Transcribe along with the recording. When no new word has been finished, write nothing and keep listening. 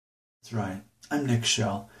That's right. I'm Nick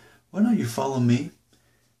Shell. Why don't you follow me?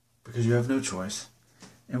 Because you have no choice.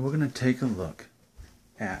 And we're going to take a look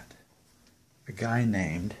at a guy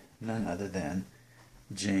named none other than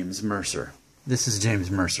James Mercer. This is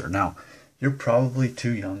James Mercer. Now, you're probably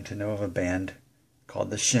too young to know of a band called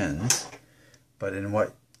The Shins, but in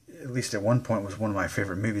what, at least at one point, was one of my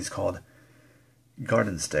favorite movies called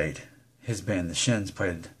Garden State, his band The Shins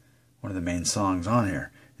played one of the main songs on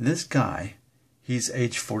here. And this guy, he's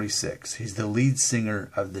age 46. He's the lead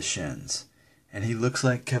singer of The Shins. And he looks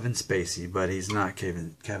like Kevin Spacey, but he's not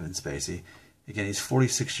Kevin Spacey. Again, he's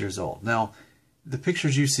 46 years old. Now, the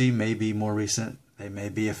pictures you see may be more recent. They may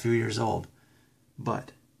be a few years old.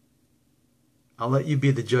 But I'll let you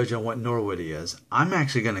be the judge on what Norwood he is. I'm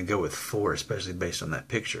actually going to go with 4, especially based on that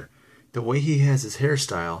picture. The way he has his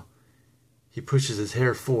hairstyle, he pushes his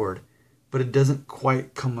hair forward, but it doesn't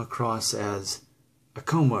quite come across as a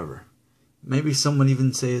comb-over. Maybe someone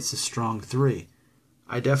even say it's a strong 3.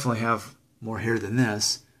 I definitely have more hair than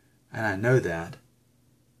this, and I know that.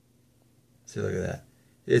 See, look at that.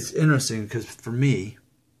 It's interesting because for me,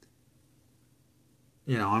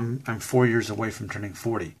 you know, I'm 4 years away from turning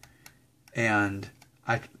 40, and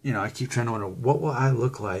I keep trying to wonder what will I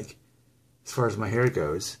look like as far as my hair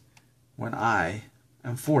goes when I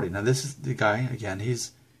am 40. Now this is the guy again.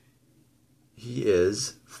 He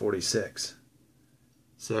is 46.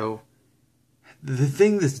 So the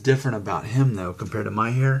thing that's different about him though compared to my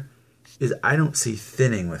hair is I don't see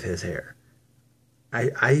thinning with his hair.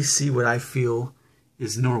 I see what I feel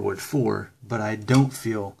is Norwood 4, but I don't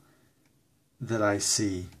feel that I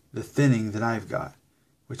see the thinning that I've got,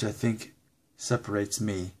 which I think separates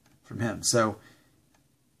me from him. So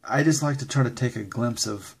I just like to try to take a glimpse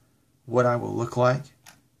of what I will look like.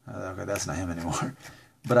 Okay, that's not him anymore.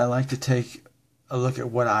 But I like to take a look at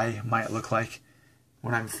what I might look like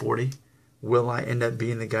when I'm 40. Will I end up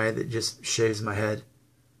being the guy that just shaves my head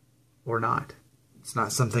or not? It's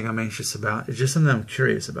not something I'm anxious about. It's just something I'm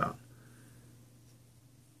curious about.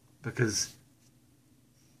 Because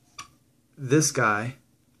this guy,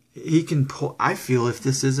 he can pull, I feel if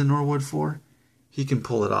this is a Norwood 4, he can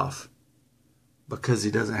pull it off because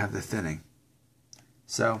he doesn't have the thinning.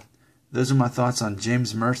 So, those are my thoughts on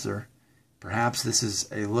James Mercer. Perhaps this is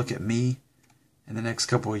a look at me in the next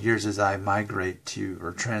couple of years as I migrate to,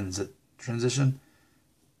 or transition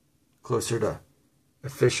closer to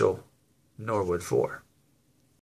official Norwood 4.